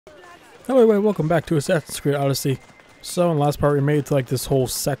Hello, everybody, welcome back to Assassin's Creed Odyssey. So, in the last part, we made it to like this whole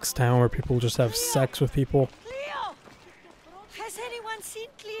sex town where people just have sex with people. Cleo! Has anyone seen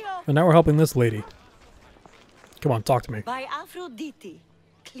Cleo? And now we're helping this lady. Come on, talk to me. By Aphrodite.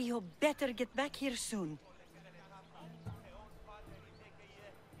 Cleo better get back here soon.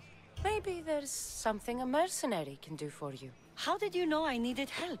 Maybe there's something a mercenary can do for you. How did you know I needed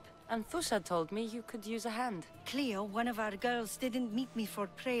help? Anthusa told me you could use a hand. Cleo, one of our girls, didn't meet me for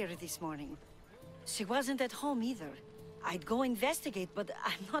prayer this morning. She wasn't at home either. I'd go investigate, but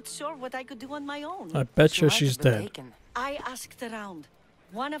I'm not sure what I could do on my own. I bet you She might she's have been dead. taken. I asked around.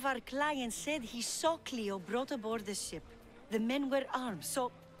 One of our clients said he saw Cleo brought aboard the ship. The men were armed,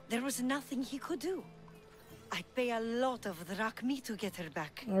 so there was nothing he could do. I'd pay a lot of drachmi to get her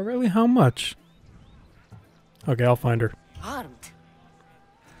back. Oh, really? How much? Okay, I'll find her. Armed.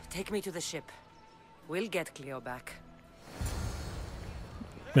 Take me to the ship. We'll get Cleo back.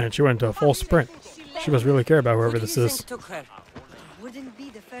 Man, she went into a full sprint. She must really care about whoever Who do this you is. think took her? Wouldn't be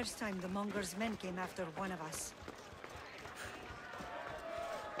the first time the Monger's men came after one of us.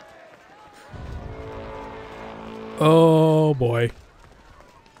 Oh boy.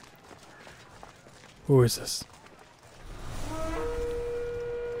 Who is this?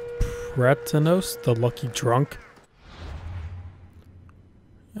 Pratinos, the lucky drunk?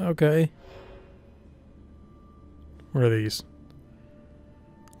 Okay. What are these?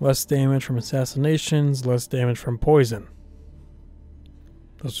 Less damage from assassinations, less damage from poison.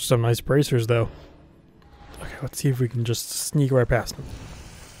 Those are some nice bracers, though. Okay, let's see if we can just sneak right past them.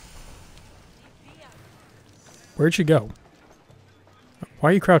 Where'd she go?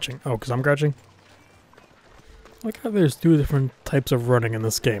 Why are you crouching? Oh, because I'm crouching? Like how there's two different types of running in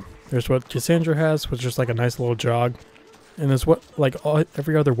this game. There's what Cassandra has, which is just like a nice little jog. And there's what like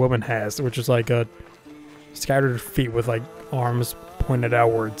every other woman has, which is like a scattered feet with like arms pointed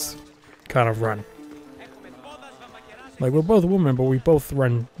outwards kind of run. Like we're both women, but we both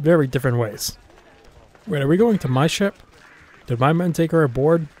run very different ways. Wait, are we going to my ship? Did my men take her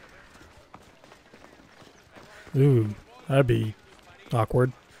aboard? Ooh, that'd be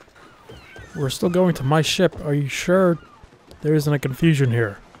awkward. We're still going to my ship. Are you sure there isn't a confusion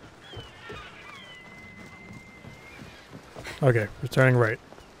here? Okay, we're turning right.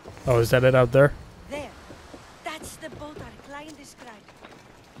 Oh, is that it out there? There. That's the boat our client described.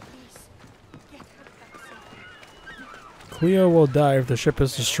 Please, get her back safely. Cleo will die if the ship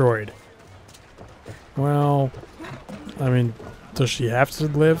is destroyed. Well, I mean, does she have to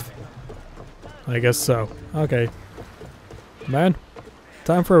live? I guess so. Okay. Man,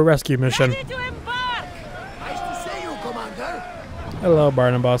 time for a rescue mission. Ready to embark! Nice to see you, Commander. Hello,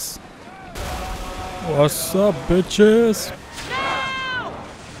 Barnabas. What's up, bitches?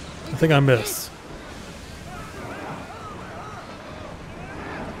 I think I missed.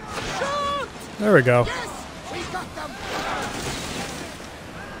 There we go. Yes, we got them.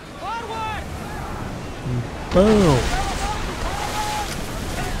 Boom.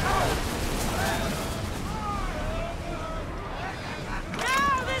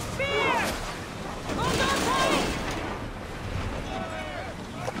 Now the spear!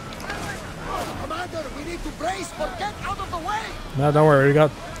 Commander, we need to brace or get out of the way. No, don't worry.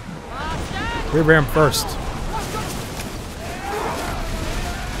 We ran first.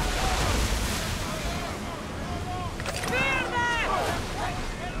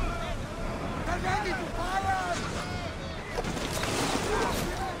 They're ready to fire.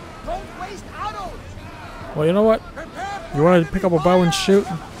 Don't waste arrows. Well, you know what? Prepare. You want to pick up a bow and shoot?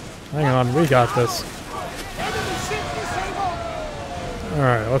 Hang on, we got this. Enemy ship disabled.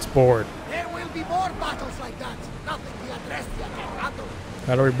 Alright, let's board. There will be more battles like that. Nothing we addressed yet, Commander.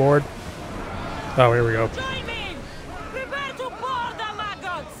 How do we board? Oh, here we go. Join me! Prepare to board the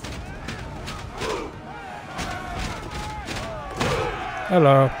maggots!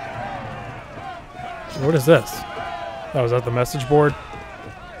 Hello. What is this? Oh, is that the message board?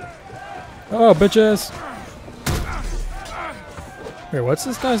 Oh, bitches! Wait, what's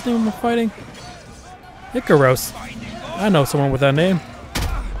this guy's name we're fighting? Icaros. I know someone with that name.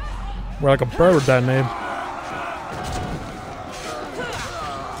 We're like a bird with that name.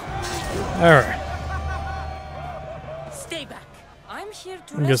 Alright, Stay back. I'm here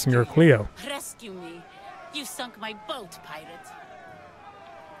to I'm guessing you're rescue you. Cleo. Rescue me. You sunk my boat, pirate.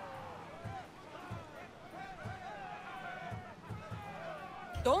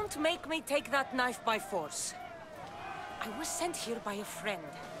 Don't make me take that knife by force. I was sent here by a friend.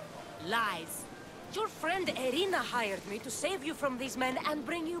 Lies. Your friend Irina hired me to save you from these men and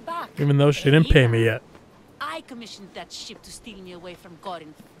bring you back. Even though she didn't pay me yet. I commissioned that ship to steal me away from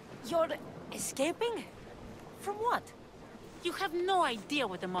Corinth. You're escaping? From what? You have no idea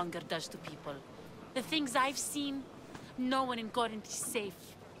what the Monger does to people. The things I've seen, no one in Corinth is safe.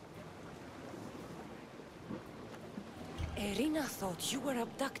 Irina thought you were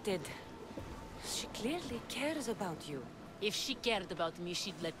abducted. She clearly cares about you. If she cared about me,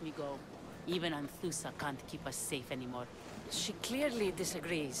 she'd let me go. Even Anthusa can't keep us safe anymore. She clearly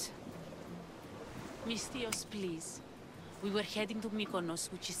disagrees. Mystios, please. We were heading to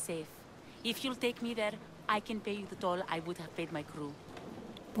Mykonos, which is safe. If you'll take me there, I can pay you the toll I would have paid my crew.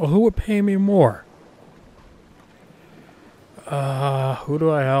 Well, who would pay me more? Who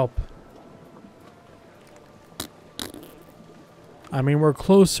do I help? I mean, we're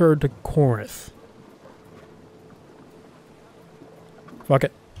closer to Corinth. Fuck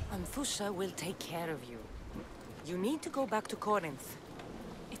it. Anthusa will take care of you. You need to go back to Corinth.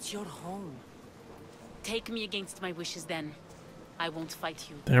 It's your home. Take me against my wishes then. I won't fight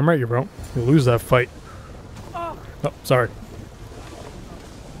you. Damn right you won't. You'll lose that fight. Oh, sorry.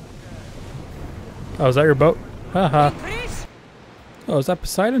 Oh, is that your boat? Haha. Oh, is that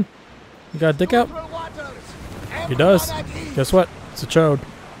Poseidon? You got a dick out? He does. Guess what? It's a chode.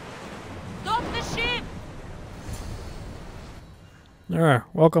 Stop the ship! Alright,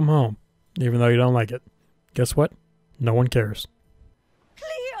 welcome home. Even though you don't like it. Guess what? No one cares.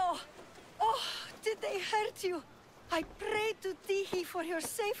 Cleo! Oh, did they hurt you? I prayed to Tihi for your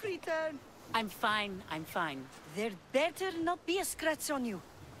safe return. I'm fine, I'm fine. There better not be a scratch on you.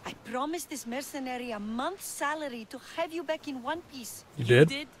 I promised this mercenary a month's salary to have you back in one piece. You did?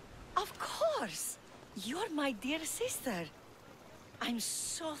 Did? Of course! You're my dear sister. I'm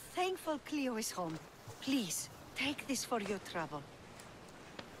so thankful Cleo is home. Please, take this for your trouble.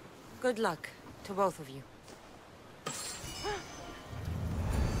 Good luck to both of you.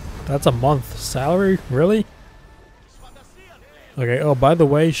 That's a month's salary? Really? Okay, oh, by the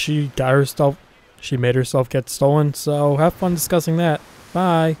way, she made herself get stolen, so have fun discussing that.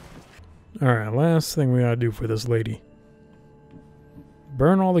 Bye. Alright, last thing we gotta do for this lady.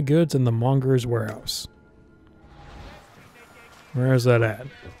 Burn all the goods in the monger's warehouse. Where is that at?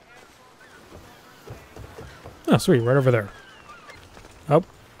 Oh, sweet, right over there. Oh,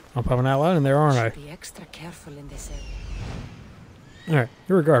 I'm popping out loud in there, aren't I? Be extra careful in this area. Alright,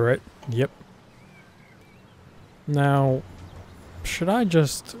 you're a guard, right? Yep. Now, should I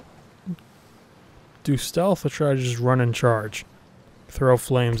just do stealth or should I just run and charge? Throw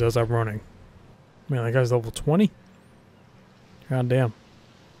flames as I'm running. Man, that guy's level 20? God damn.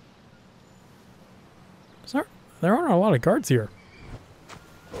 There aren't a lot of guards here.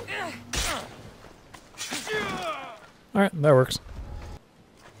 Alright, that works.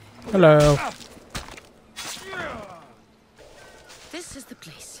 Hello. This is the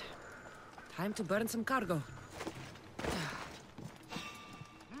place. Time to burn some cargo.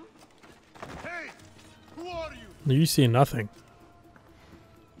 Hey! Who are you? You see nothing.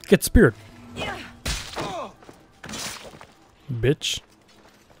 Get speared. Bitch.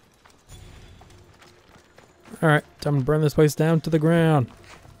 Alright, time to burn this place down to the ground.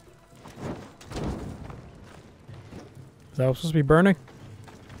 Is that supposed to be burning?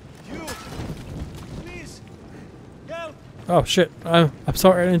 You! Please! Help! Oh shit, I'm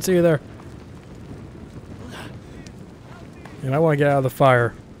sorry, I didn't see you there. And I want to get out of the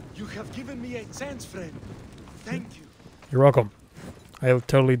fire. You have given me a chance, friend. Thank you. You're welcome. I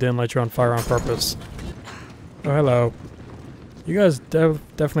totally didn't light you on fire on purpose. Oh, hello. You guys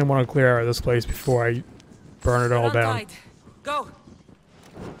definitely want to clear out of this place before I burn it all down. Go.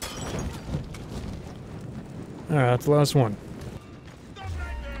 Alright, that's the last one.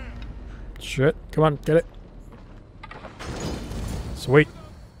 Shit, come on, get it. Sweet.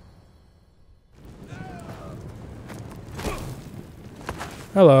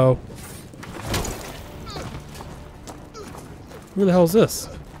 Hello. Who the hell is this?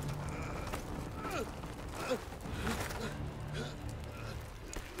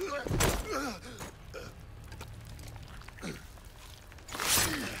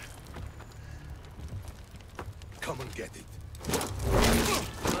 Come and get it.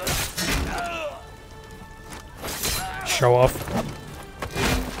 Show off.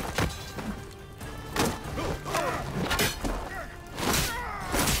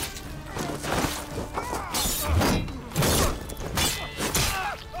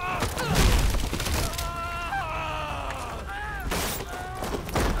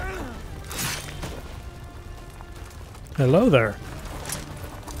 Hello there.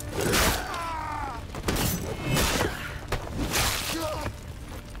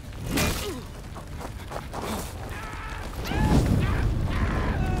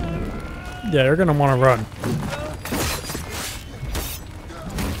 Yeah, you're gonna want to run.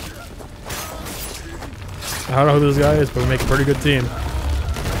 I don't know who this guy is, but we make a pretty good team.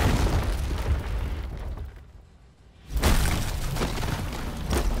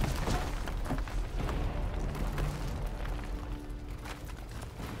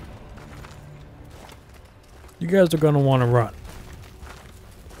 You guys are going to want to run.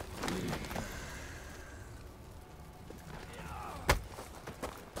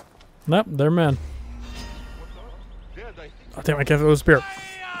 Nope, they're men. Oh, damn, I can't throw a spear.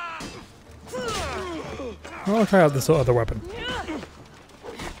 I'll try out this other weapon.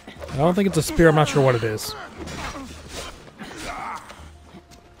 I don't think it's a spear, I'm not sure what it is.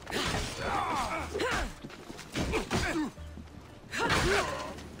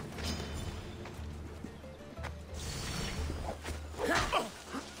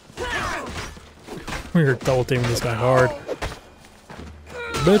 We're double teaming this guy hard.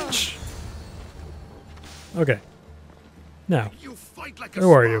 Bitch. Okay. Now, You fight like a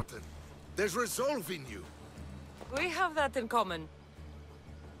who are you? Spartan. There's resolve in you. We have that in common.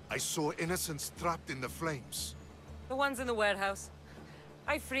 I saw innocents trapped in the flames. The ones in the warehouse.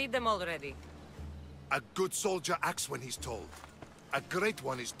 I freed them already. A good soldier acts when he's told. A great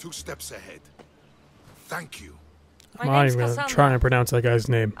one is 2 steps ahead. Thank you. My I'm not name's even Cassandra. trying to pronounce that guy's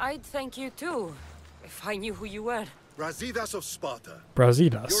name. I'd thank you too, if I knew who you were. Brasidas of Sparta.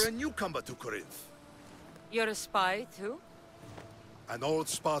 Brasidas. You're a newcomer to Corinth. You're a spy too? An old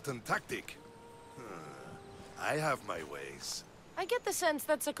Spartan tactic. I have my ways. I get the sense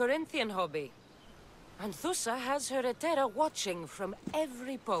that's a Corinthian hobby. Anthusa has her Etera watching from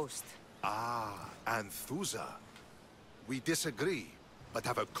every post. Ah, Anthusa. We disagree, but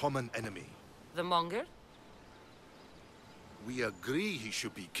have a common enemy. The Monger? We agree he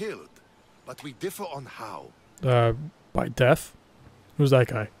should be killed, but we differ on how. By death? Who's that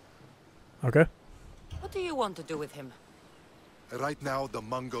guy? Okay. What do you want to do with him? Right now, the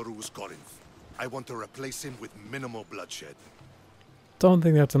Monger rules Corinth. I want to replace him with minimal bloodshed. Don't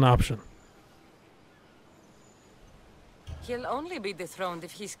think that's an option. He'll only be dethroned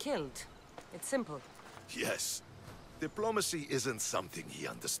if he's killed. It's simple. Yes. Diplomacy isn't something he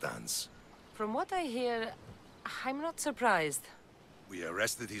understands. From what I hear, I'm not surprised. We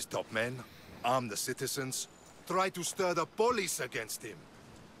arrested his top men, armed the citizens, tried to stir the police against him.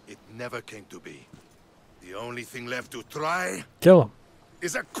 It never came to be. The only thing left to try Kill him.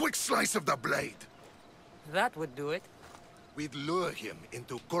 is a quick slice of the blade. That would do it. We'd lure him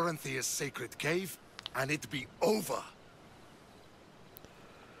into Corinthia's sacred cave, and it'd be over.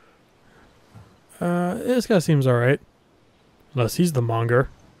 This guy seems alright. Unless he's the Monger.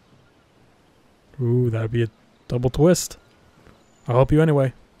 Ooh, that'd be a double twist. I'll help you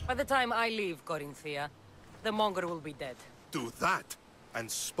anyway. By the time I leave Corinthia, the Monger will be dead. Do that, and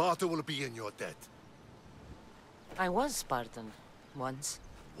Sparta will be in your debt. I was Spartan, once.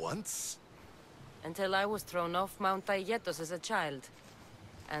 Once? Until I was thrown off Mount Aietos as a child,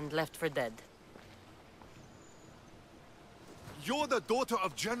 and left for dead. You're the daughter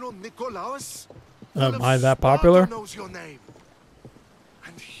of General Nikolaos? Am I that popular? Sparta knows your name.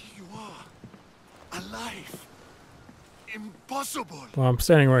 And here you are, alive. Impossible. Well, I'm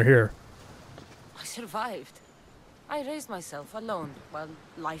standing right here. I survived. I raised myself alone, while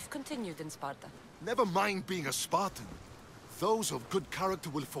life continued in Sparta. Never mind being a Spartan. Those of good character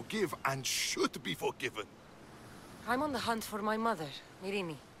will forgive and should be forgiven. I'm on the hunt for my mother,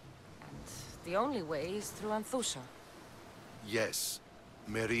 Myrini. And the only way is through Anthusa. Yes,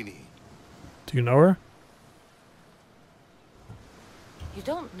 Merini. Do you know her? You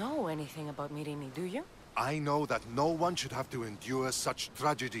don't know anything about Myrini, do you? I know that no one should have to endure such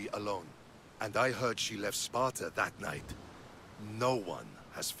tragedy alone. And I heard she left Sparta that night. No one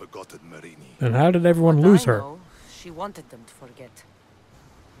has forgotten Merini. And how did everyone What lose I her? know, she wanted them to forget.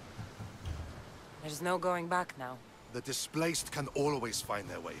 There's no going back now. The displaced can always find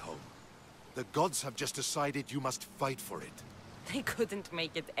their way home. The gods have just decided you must fight for it. They couldn't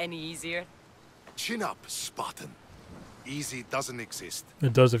make it any easier. Chin up, Spartan. Easy doesn't exist.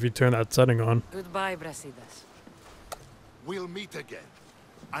 It does if you turn that setting on. Goodbye, Brasidas. We'll meet again.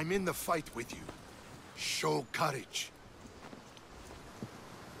 I'm in the fight with you. Show courage.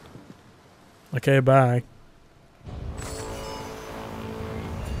 Okay, bye.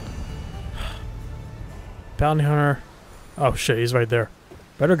 Bounty hunter. Oh shit, he's right there.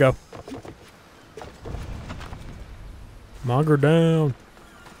 Better go. Monger down.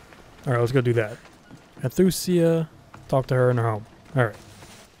 Alright, let's go do that. Anthusia. Talk to her in her home. Alright.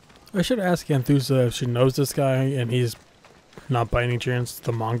 I should ask Anthusa if she knows this guy and he's not by any chance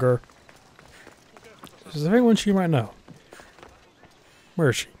the Monger. Is there anyone she might know? Where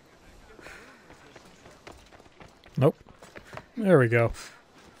is she? Nope. There we go.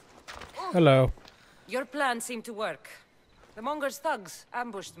 Hello. Your plan seemed to work. The Monger's thugs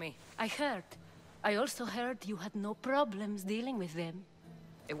ambushed me. I heard. I also heard you had no problems dealing with them.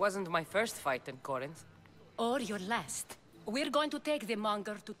 It wasn't my first fight in Corinth. Or your last. We're going to take the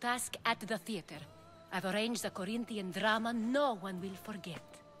Monger to task at the theater. I've arranged a Corinthian drama no one will forget.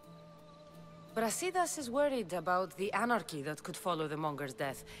 Brasidas is worried about the anarchy that could follow the Monger's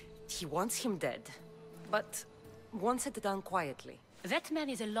death. He wants him dead, but wants it done quietly. That man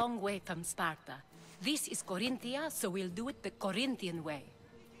is a long way from Sparta. This is Corinthia, so we'll do it the Corinthian way.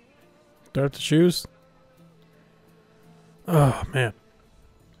 Do I have to choose? Oh, man.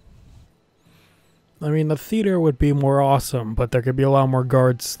 I mean, the theater would be more awesome, but there could be a lot more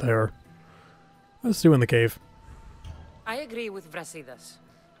guards there. Let's do in the cave. I agree with Brasidas.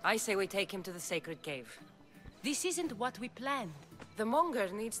 I say we take him to the sacred cave. This isn't what we planned. The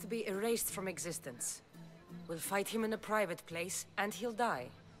Monger needs to be erased from existence. We'll fight him in a private place, and he'll die.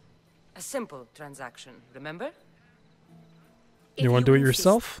 A simple transaction, remember? If You want to do it insist,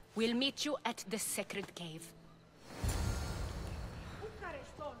 yourself? We'll meet you at the sacred cave.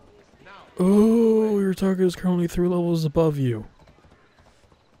 Oh, your target is currently 3 levels above you.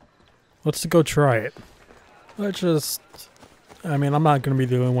 Let's go try it. Let's just... I mean, I'm not going to be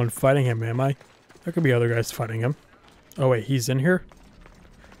the only one fighting him, am I? There could be other guys fighting him. Oh wait, he's in here?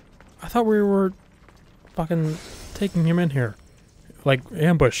 I thought we were fucking taking him in here. Like,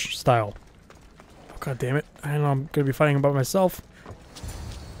 ambush style. Oh, god damn it. I know I'm going to be fighting him by myself.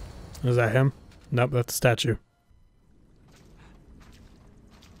 Is that him? Nope, that's a statue.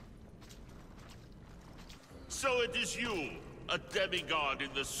 So it is you, a demigod in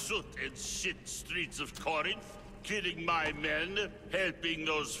the soot and shit streets of Corinth, killing my men, helping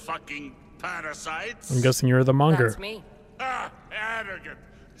those fucking parasites? I'm guessing you're the monger. That's me. Ah, arrogant,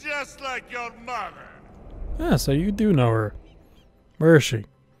 just like your mother. Yeah, so you do know her. Where is she?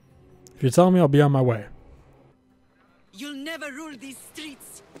 If you tell me, I'll be on my way. You'll never rule these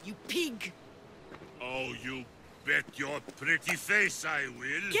streets, you pig! Oh, you bet your pretty face I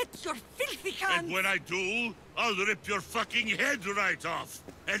will. Get your filthy hands! And when I do, I'll rip your fucking head right off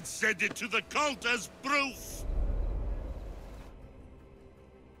and send it to the cult as proof.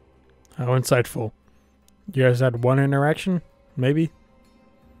 How insightful. You guys had one interaction? Maybe?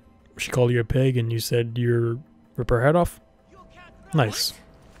 She called you a pig and you said you'd rip her head off? Nice.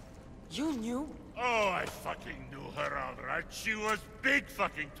 You knew? Oh, I fucking knew her all right. She was big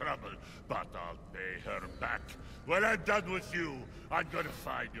fucking trouble. But I'll pay her back. When I'm done with you, I'm gonna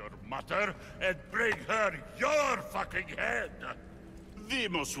find your mother and bring her your fucking head.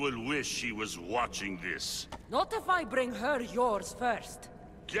 Demos will wish she was watching this. Not if I bring her yours first.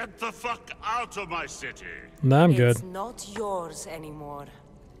 Get the fuck out of my city. Nah, I'm good. It's not yours anymore.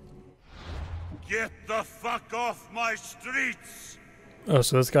 Get the fuck off my streets. Oh,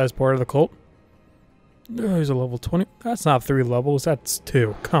 so this guy's part of the cult? Oh, he's a level 20. That's not 3 levels, that's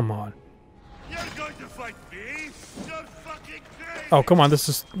 2. Come on. You're going to fight me? You're fucking crazy. Oh, come on, this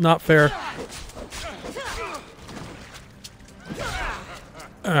is not fair.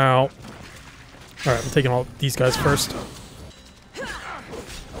 Ow. Alright, I'm taking all these guys first.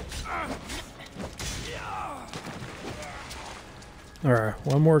 Alright,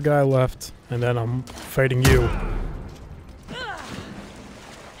 one more guy left, and then I'm fighting you.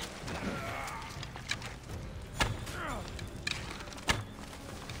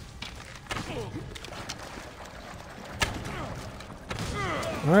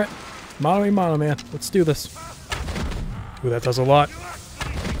 Alright, mano a mano, man. Let's do this. Ooh, that does a lot.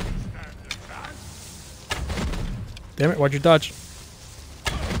 Damn it, why'd you dodge?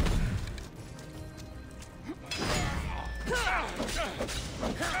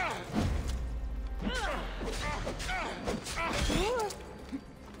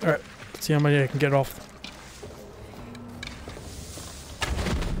 Alright, let's see how many I can get off.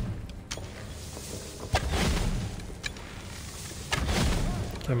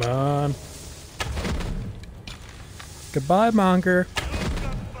 Come on. Goodbye, Monger.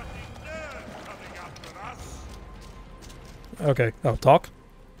 Okay. Oh, talk?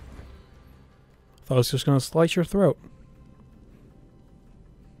 Thought I was just gonna slice your throat.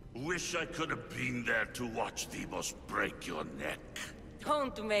 Wish I could have been there to watch Demos break your neck.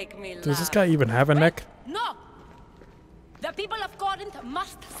 Don't make me laugh. Does this guy even have a neck? No! The people of Corinth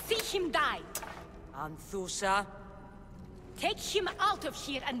must see him die. Anthusa? Take him out of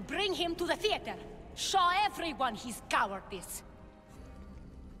here and bring him to the theater. Show everyone his cowardice.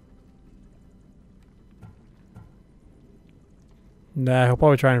 Nah, he'll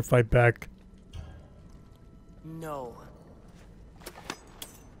probably try and fight back. No.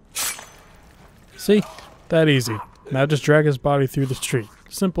 See? That easy. Now just drag his body through the street.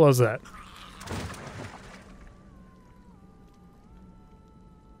 Simple as that.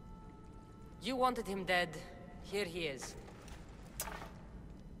 You wanted him dead. Here he is.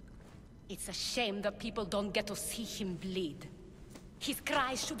 It's a shame that people don't get to see him bleed. His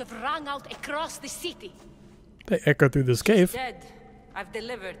cries should have rung out across the city. They echo through this cave. He's dead. I've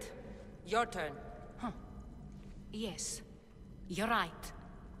delivered. Your turn. Yes, you're right.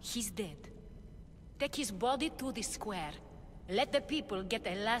 He's dead. Take his body to the square. Let the people get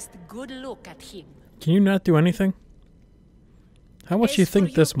a last good look at him. Can you not do anything? How much do you As for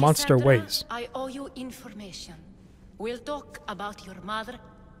think this monster Cassandra, weighs? I owe you information. We'll talk about your mother,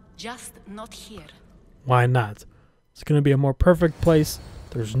 just not here. Why not? It's gonna be a more perfect place.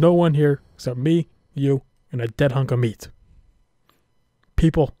 There's no one here except me, you, and a dead hunk of meat.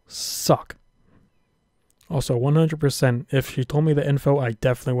 People suck. Also, 100%, if she told me the info, I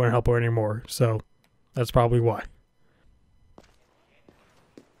definitely wouldn't help her anymore. So, that's probably why.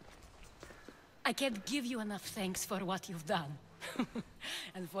 I can't give you enough thanks for what you've done.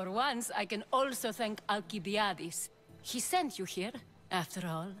 And for once, I can also thank Alcibiades. He sent you here, after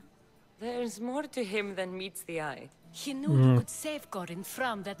all. There's more to him than meets the eye. He knew you could save Corinth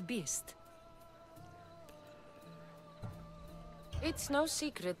from that beast. It's no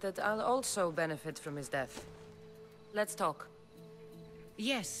secret that I'll also benefit from his death. Let's talk.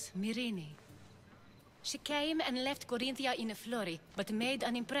 Yes, Myrine. She came and left Corinthia in a flurry, but made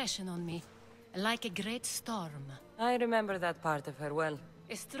an impression on me. Like a great storm. I remember that part of her well.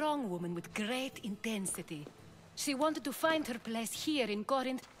 A strong woman with great intensity. She wanted to find her place here in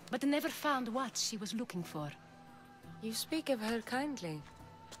Corinth, but never found what she was looking for. You speak of her kindly.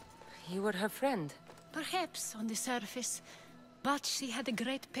 You were her friend. Perhaps on the surface, but she had a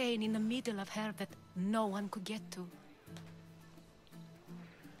great pain in the middle of her that no one could get to.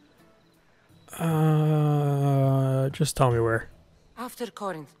 Just tell me where. After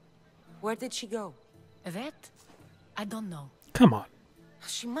Corinth, where did she go? That? I don't know. Come on.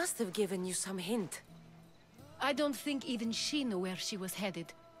 She must have given you some hint. I don't think even she knew where she was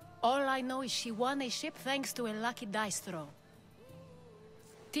headed. All I know is she won a ship thanks to a lucky dice throw.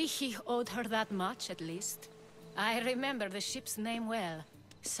 Tyche owed her that much, at least. I remember the ship's name well.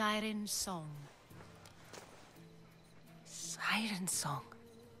 Siren Song. Siren Song.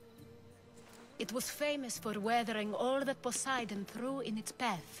 It was famous for weathering all that Poseidon threw in its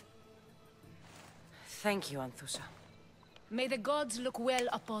path. Thank you, Anthusa. May the gods look well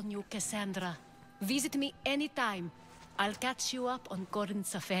upon you, Cassandra. Visit me anytime. I'll catch you up on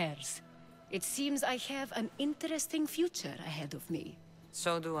Corinth's affairs. It seems I have an interesting future ahead of me.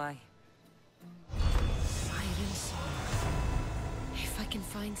 So do I. Siren Song. If I can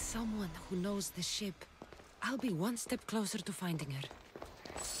find someone who knows the ship, I'll be one step closer to finding her.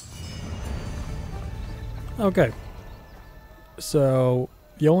 Okay. So,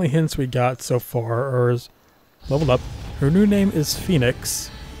 the only hints we got so far are leveled up. Her new name is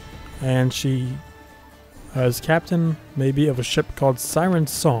Phoenix, and she is captain, maybe, of a ship called Siren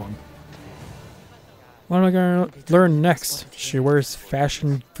Song. What am I going to learn next? She wears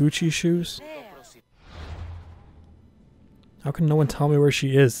fashion Gucci shoes? How can no one tell me where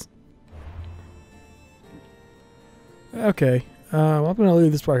she is? Okay, I'm going to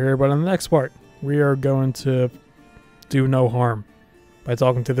leave this part here, but on the next part, we are going to do no harm by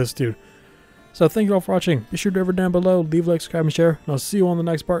talking to this dude. So thank you all for watching. Be sure to over down below, leave a like, subscribe, and share, and I'll see you on the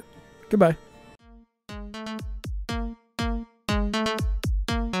next part. Goodbye.